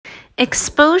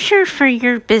Exposure for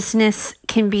your business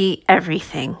can be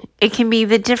everything. It can be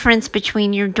the difference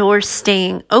between your door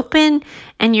staying open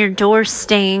and your door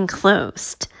staying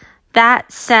closed.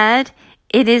 That said,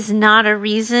 it is not a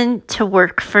reason to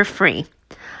work for free.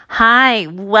 Hi,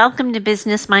 welcome to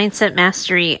Business Mindset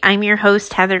Mastery. I'm your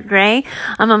host, Heather Gray.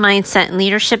 I'm a mindset and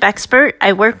leadership expert.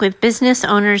 I work with business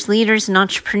owners, leaders, and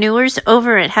entrepreneurs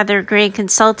over at Heather Gray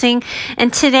Consulting.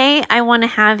 And today I want to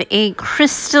have a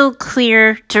crystal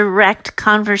clear, direct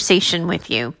conversation with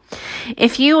you.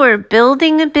 If you are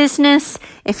building a business,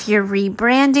 if you're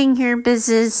rebranding your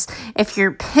business, if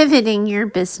you're pivoting your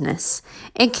business,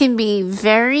 it can be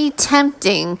very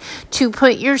tempting to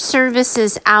put your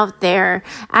services out there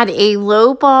at a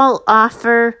lowball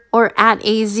offer or at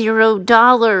a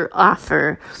 $0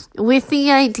 offer with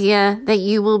the idea that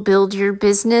you will build your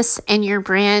business and your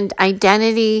brand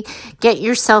identity, get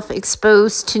yourself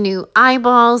exposed to new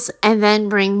eyeballs, and then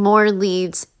bring more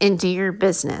leads into your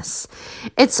business.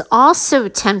 It's also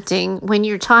tempting when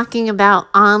you're talking about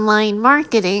online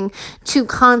marketing to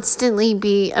constantly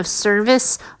be of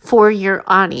service for your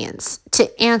audience,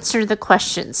 to answer the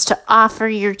questions, to offer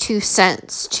your 2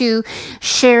 cents, to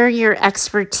share your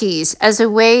expertise as a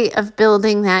way of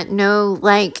building that know,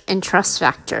 like, and trust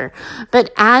factor.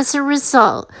 But as a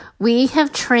result, we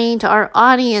have trained our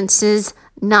audiences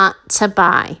not to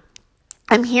buy.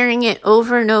 I'm hearing it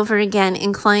over and over again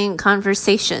in client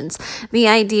conversations. The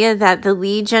idea that the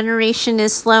lead generation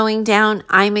is slowing down.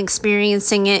 I'm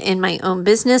experiencing it in my own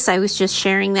business. I was just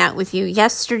sharing that with you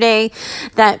yesterday,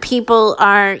 that people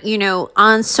are,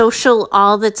 on social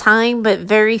all the time, but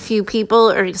very few people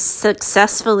are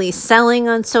successfully selling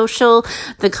on social.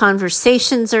 The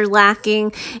conversations are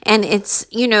lacking. And it's,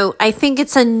 I think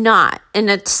it's a knot in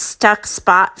a stuck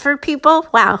spot for people.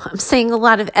 Wow, I'm saying a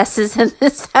lot of S's in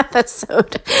this episode.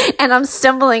 And I'm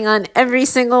stumbling on every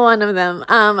single one of them.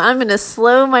 I'm going to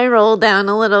slow my roll down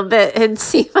a little bit and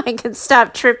see if I can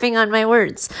stop tripping on my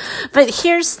words. But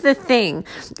here's the thing.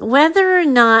 Whether or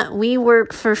not we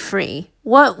work for free,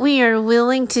 what we are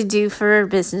willing to do for our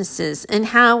businesses and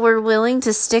how we're willing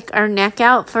to stick our neck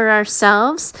out for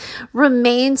ourselves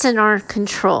remains in our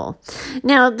control.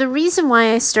 Now, the reason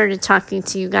why I started talking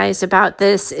to you guys about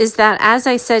this is that, as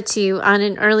I said to you on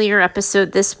an earlier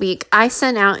episode this week, I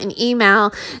sent out an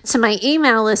email to my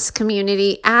email list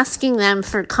community asking them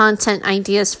for content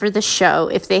ideas for the show.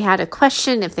 If they had a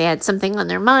question, if they had something on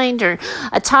their mind or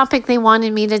a topic they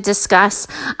wanted me to discuss,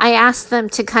 I asked them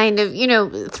to kind of,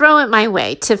 throw it my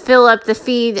way to fill up the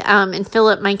feed and fill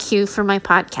up my queue for my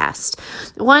podcast.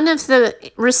 One of the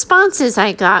responses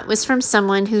I got was from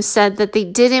someone who said that they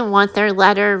didn't want their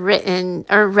letter written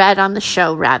or read on the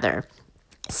show, rather.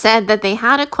 Said that they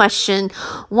had a question,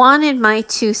 wanted my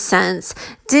 2 cents,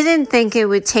 didn't think it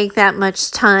would take that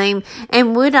much time,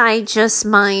 and would I just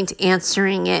mind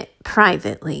answering it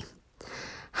privately?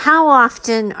 How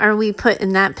often are we put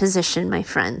in that position, my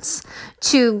friends?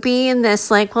 To be in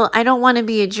this, I don't want to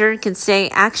be a jerk and say,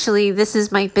 actually, this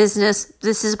is my business.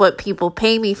 This is what people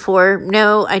pay me for.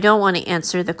 No, I don't want to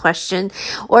answer the question.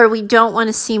 Or we don't want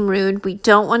to seem rude. We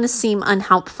don't want to seem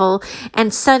unhelpful.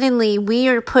 And suddenly we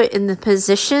are put in the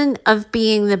position of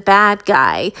being the bad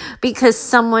guy because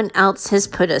someone else has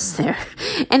put us there.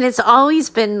 And it's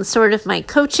always been sort of my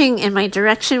coaching and my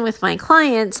direction with my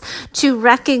clients to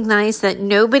recognize that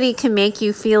nobody can make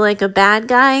you feel like a bad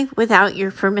guy without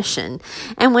your permission.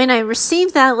 And when I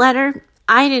received that letter,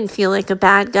 I didn't feel like a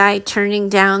bad guy turning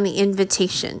down the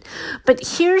invitation.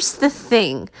 But here's the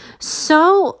thing.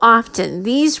 So often,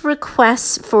 these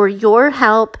requests for your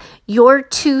help, your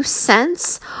 2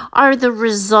 cents, are the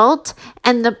result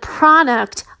and the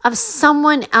product of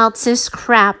someone else's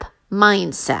crap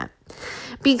mindset.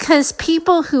 Because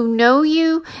people who know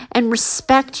you and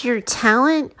respect your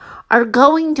talent are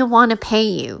going to want to pay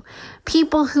you.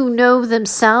 People who know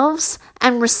themselves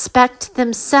and respect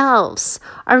themselves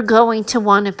are going to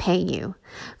want to pay you.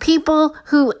 People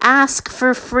who ask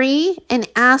for free and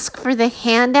ask for the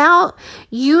handout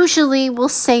usually will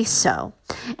say so.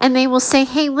 And they will say,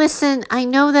 hey, listen, I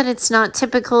know that it's not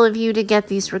typical of you to get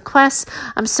these requests.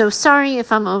 I'm so sorry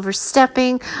if I'm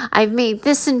overstepping. I've made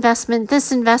this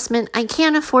investment. I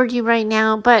can't afford you right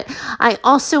now, but I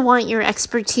also want your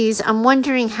expertise. I'm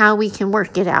wondering how we can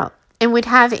work it out. And would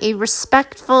have a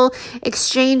respectful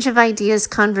exchange of ideas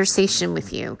conversation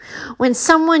with you. When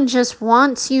someone just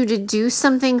wants you to do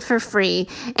something for free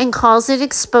and calls it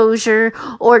exposure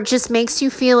or just makes you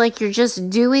feel like you're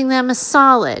just doing them a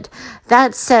solid,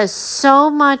 that says so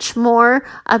much more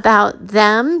about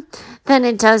them than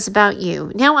it does about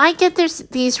you. Now, I get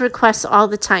these requests all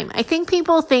the time. I think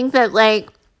people think that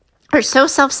are so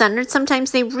self-centered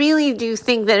sometimes. They really do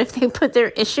think that if they put their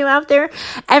issue out there,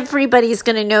 everybody's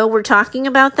going to know we're talking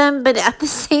about them. But at the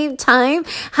same time,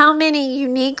 how many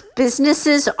unique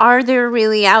businesses are there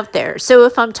really out there? So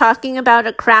if I'm talking about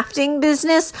a crafting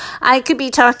business, I could be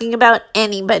talking about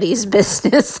anybody's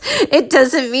business. It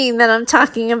doesn't mean that I'm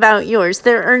talking about yours.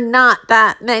 There are not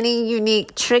that many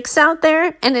unique tricks out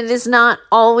there, and it is not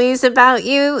always about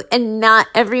you, and not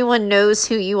everyone knows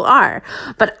who you are.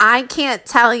 But I can't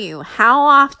tell you how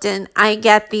often I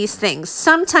get these things.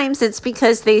 Sometimes it's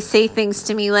because they say things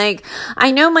to me like,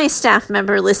 I know my staff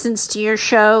member listens to your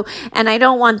show and I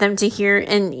don't want them to hear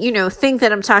and, think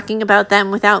that I'm talking about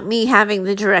them without me having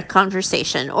the direct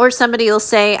conversation. Or somebody will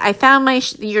say, I found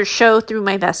your show through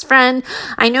my best friend.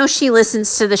 I know she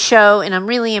listens to the show and I'm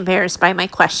really embarrassed by my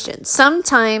questions.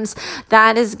 Sometimes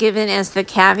that is given as the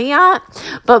caveat,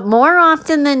 but more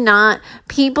often than not,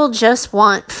 people just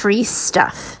want free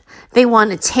stuff. They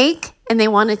want to take and they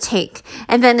want to take.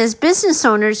 And then as business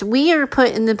owners, we are put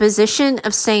in the position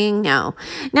of saying no.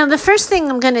 Now, the first thing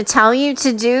I'm going to tell you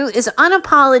to do is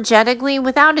unapologetically,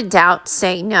 without a doubt,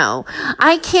 say no.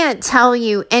 I can't tell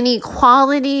you any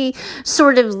quality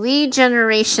sort of lead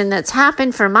generation that's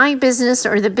happened for my business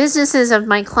or the businesses of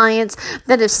my clients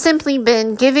that have simply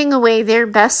been giving away their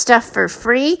best stuff for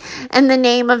free in the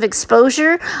name of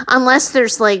exposure, unless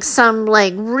there's some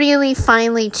really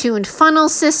finely tuned funnel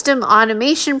system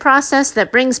automation process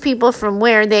that brings people from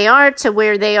where they are to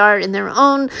where they are in their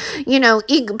own,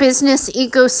 business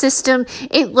ecosystem.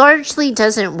 It largely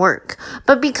doesn't work.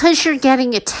 But because you're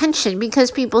getting attention,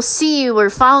 because people see you or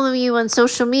follow you on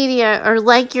social media or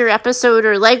like your episode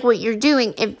or like what you're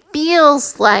doing, it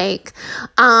feels like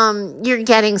you're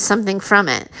getting something from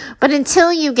it. But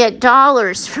until you get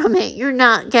dollars from it, you're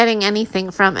not getting anything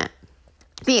from it.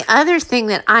 The other thing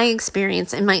that I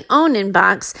experience in my own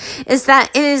inbox is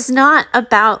that it is not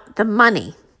about the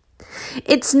money.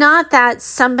 It's not that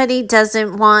somebody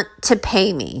doesn't want to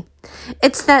pay me.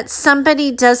 It's that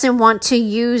somebody doesn't want to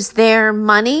use their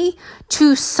money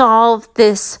to solve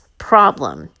this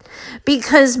problem.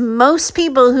 Because most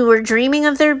people who are dreaming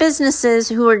of their businesses,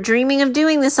 who are dreaming of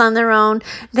doing this on their own,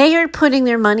 they are putting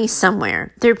their money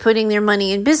somewhere. They're putting their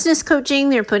money in business coaching.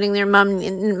 They're putting their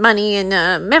money in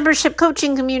membership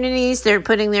coaching communities. They're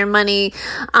putting their money,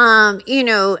 on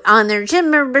their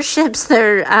gym memberships,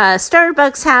 their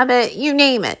Starbucks habit, you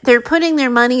name it. They're putting their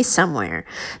money somewhere.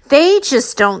 They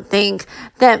just don't think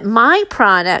that my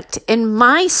product and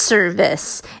my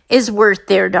service is worth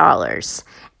their dollars.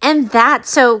 And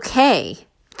that's okay.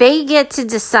 They get to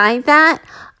decide that.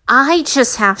 I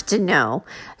just have to know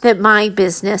that my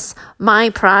business, my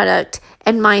product,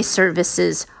 and my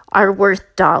services are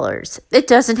worth dollars. It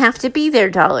doesn't have to be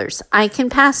their dollars. I can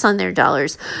pass on their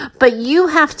dollars. But you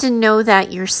have to know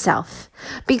that yourself.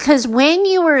 Because when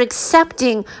you are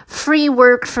accepting free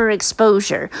work for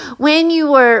exposure, when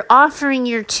you are offering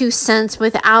your 2 cents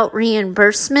without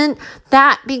reimbursement,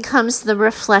 that becomes the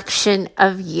reflection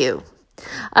of you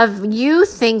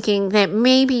thinking that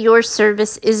maybe your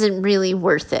service isn't really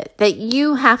worth it, that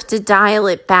you have to dial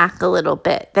it back a little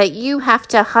bit, that you have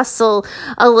to hustle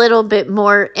a little bit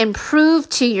more and prove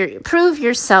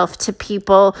yourself to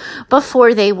people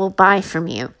before they will buy from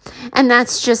you. And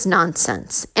that's just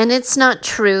nonsense. And it's not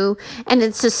true. And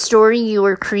it's a story you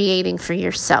are creating for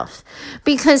yourself.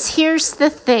 Because here's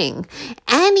the thing.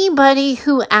 Anybody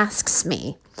who asks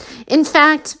me, in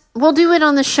fact, we'll do it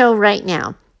on the show right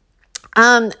now.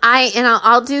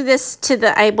 I'll do this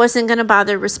I wasn't going to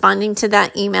bother responding to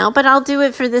that email, but I'll do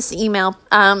it for this email,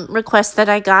 request that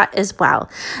I got as well.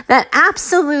 That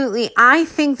absolutely, I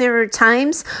think there are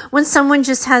times when someone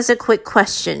just has a quick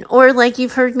question, or like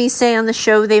you've heard me say on the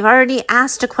show, they've already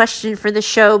asked a question for the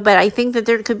show, but I think that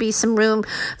there could be some room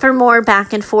for more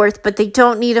back and forth, but they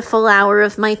don't need a full hour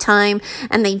of my time,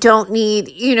 and they don't need,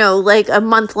 a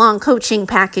month-long coaching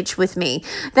package with me.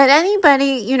 That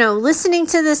anybody, listening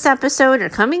to this episode or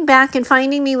coming back and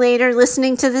finding me later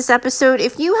listening to this episode,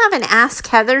 if you have an Ask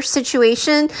Heather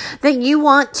situation that you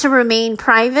want to remain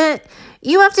private,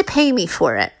 you have to pay me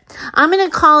for it. I'm going to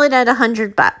call it at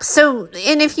 $100. So,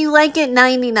 and if you like it,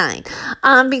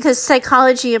 $99, because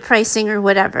psychology of pricing or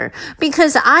whatever,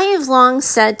 because I have long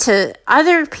said to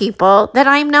other people that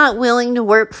I'm not willing to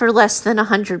work for less than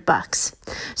 $100.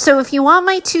 So if you want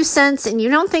my 2 cents and you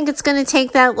don't think it's going to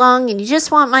take that long and you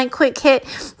just want my quick hit,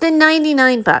 then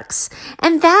 $99.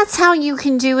 And that's how you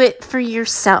can do it for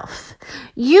yourself.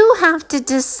 You have to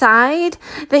decide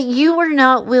that you are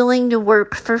not willing to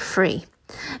work for free.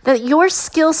 That your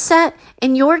skill set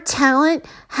and your talent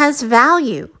has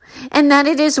value. and that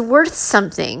it is worth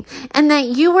something, and that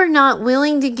you are not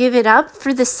willing to give it up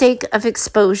for the sake of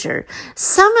exposure.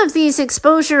 Some of these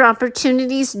exposure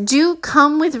opportunities do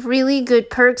come with really good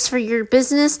perks for your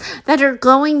business that are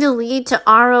going to lead to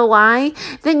ROI,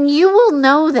 then you will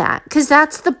know that, because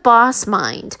that's the boss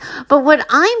mind. But what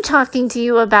I'm talking to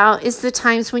you about is the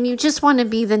times when you just want to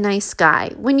be the nice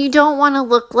guy, when you don't want to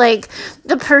look like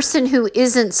the person who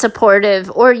isn't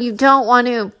supportive, or you don't want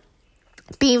to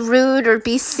be rude or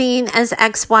be seen as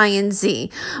X, Y, and Z.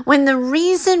 When the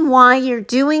reason why you're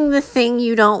doing the thing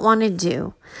you don't want to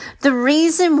do, the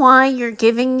reason why you're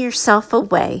giving yourself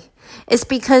away, is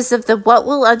because of the what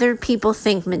will other people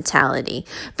think mentality,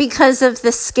 because of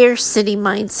the scarcity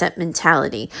mindset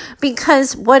mentality,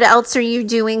 because what else are you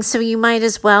doing, so you might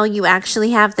as well, you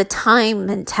actually have the time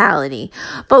mentality.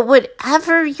 But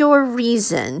whatever your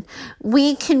reason,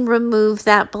 we can remove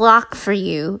that block for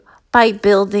you by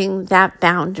building that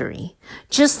boundary.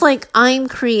 Just like I'm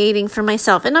creating for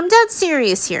myself. And I'm dead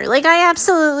serious here. Like, I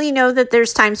absolutely know that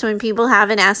there's times when people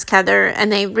haven't asked Heather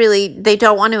and they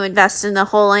don't want to invest in the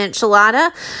whole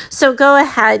enchilada. So go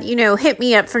ahead, hit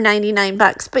me up for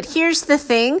 $99. But here's the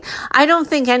thing. I don't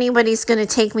think anybody's going to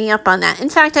take me up on that. In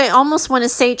fact, I almost want to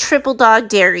say triple dog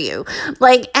dare you.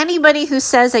 Like, anybody who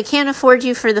says I can't afford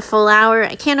you for the full hour,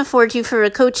 I can't afford you for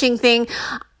a coaching thing,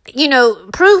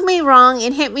 prove me wrong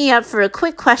and hit me up for a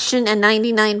quick question and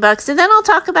 $99, and then I'll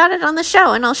talk about it on the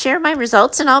show, and I'll share my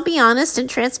results, and I'll be honest and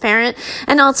transparent,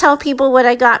 and I'll tell people what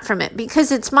I got from it,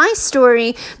 because it's my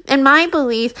story and my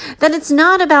belief that it's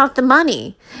not about the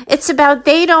money. It's about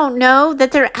they don't know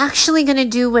that they're actually going to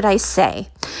do what I say.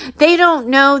 They don't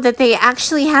know that they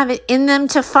actually have it in them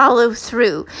to follow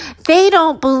through. They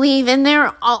don't believe in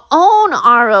their own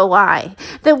ROI,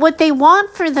 that what they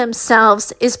want for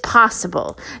themselves is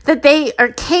possible, that they are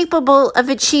capable of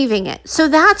achieving it. So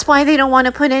that's why they don't want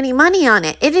to put any money on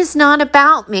it. It is not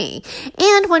about me.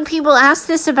 And when people ask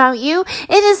this about you,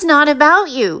 it is not about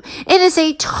you. It is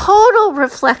a total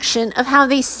reflection of how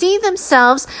they see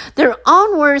themselves, their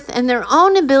own worth, and their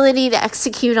own ability to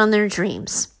execute on their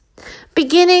dreams.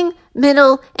 Beginning,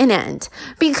 middle, and end.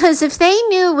 Because if they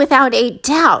knew without a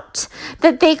doubt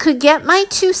that they could get my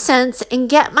 2 cents and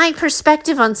get my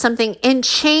perspective on something and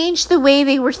change the way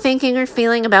they were thinking or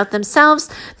feeling about themselves,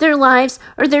 their lives,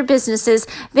 or their businesses,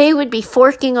 they would be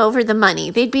forking over the money.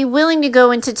 They'd be willing to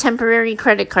go into temporary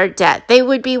credit card debt. They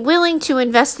would be willing to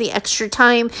invest the extra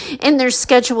time in their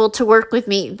schedule to work with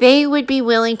me. They would be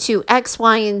willing to X,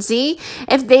 Y, and Z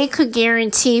if they could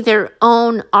guarantee their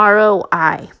own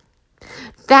ROI.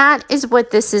 That is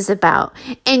what this is about.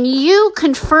 And you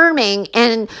confirming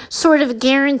and sort of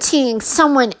guaranteeing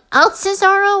someone else's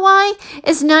ROI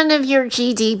is none of your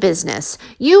GD business.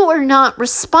 You are not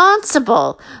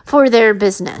responsible for their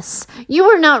business. You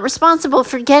are not responsible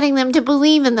for getting them to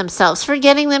believe in themselves, for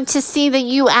getting them to see that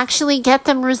you actually get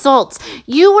them results.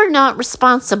 You are not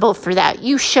responsible for that.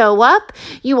 You show up,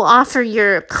 you offer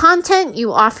your content,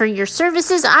 you offer your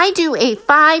services. I do a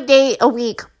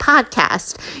 5-day-a-week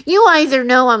podcast. You either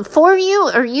know I'm for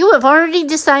you or you have already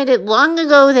decided long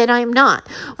ago that I'm not.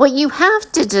 What you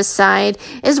have to decide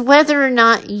is whether or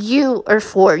not you are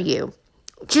for you,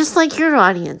 just like your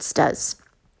audience does.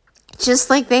 Just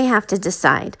like they have to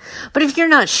decide. But if you're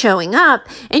not showing up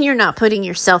and you're not putting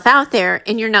yourself out there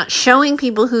and you're not showing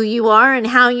people who you are and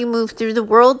how you move through the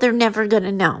world, they're never going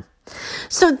to know.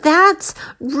 So that's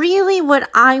really what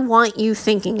I want you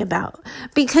thinking about,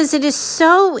 because it is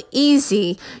so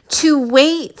easy to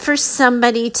wait for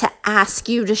somebody to ask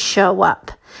you to show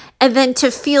up and then to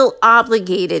feel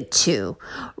obligated to,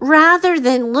 rather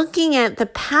than looking at the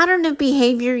pattern of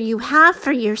behavior you have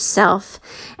for yourself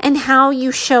and how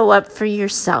you show up for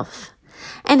yourself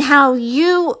and how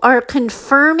you are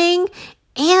confirming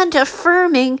and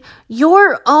affirming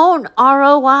your own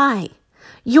ROI.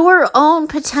 Your own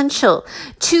potential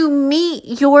to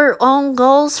meet your own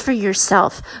goals for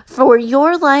yourself, for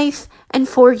your life, and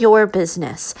for your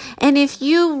business. And if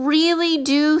you really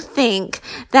do think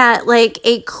that like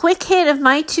a quick hit of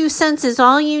my 2 cents is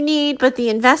all you need, but the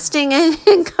investing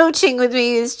and coaching with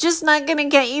me is just not going to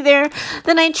get you there,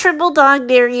 then I triple dog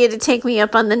dare you to take me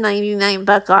up on the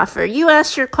 $99 offer. You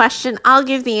ask your question, I'll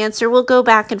give the answer. We'll go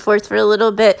back and forth for a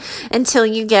little bit until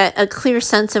you get a clear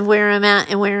sense of where I'm at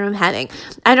and where I'm heading.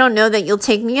 I don't know that you'll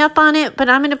take me up on it, but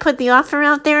I'm going to put the offer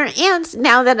out there. And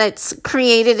now that it's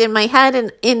created in my head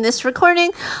and in this recording,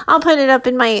 I'll put it up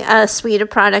in my suite of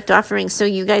product offerings so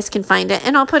you guys can find it.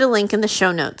 And I'll put a link in the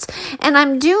show notes. And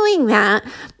I'm doing that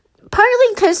Partly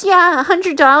because,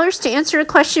 $100 to answer a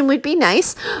question would be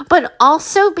nice, but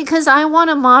also because I want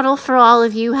to model for all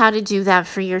of you how to do that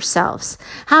for yourselves,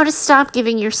 how to stop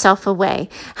giving yourself away,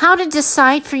 how to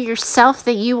decide for yourself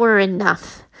that you are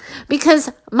enough.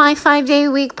 Because my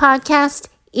 5-day-a-week podcast,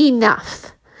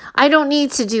 enough. I don't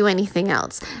need to do anything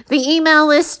else. The email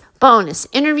list, bonus.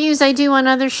 Interviews I do on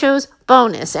other shows,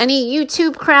 bonus. Any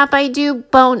YouTube crap I do,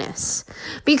 bonus.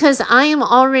 Because I am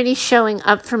already showing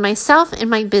up for myself and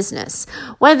my business.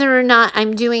 Whether or not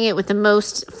I'm doing it with the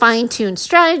most fine-tuned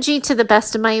strategy to the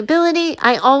best of my ability,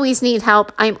 I always need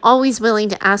help. I'm always willing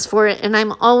to ask for it, and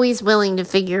I'm always willing to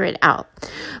figure it out.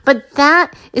 But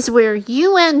that is where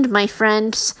you end, my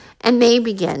friends, and they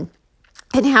begin.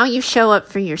 And how you show up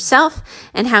for yourself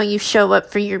and how you show up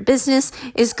for your business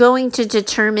is going to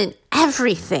determine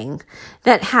everything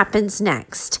that happens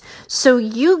next. So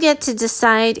you get to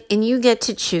decide and you get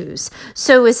to choose.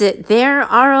 So is it their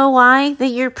ROI that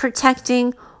you're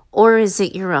protecting, or is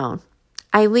it your own?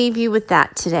 I leave you with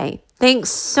that today.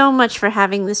 Thanks so much for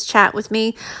having this chat with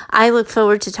me. I look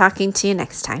forward to talking to you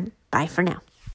next time. Bye for now.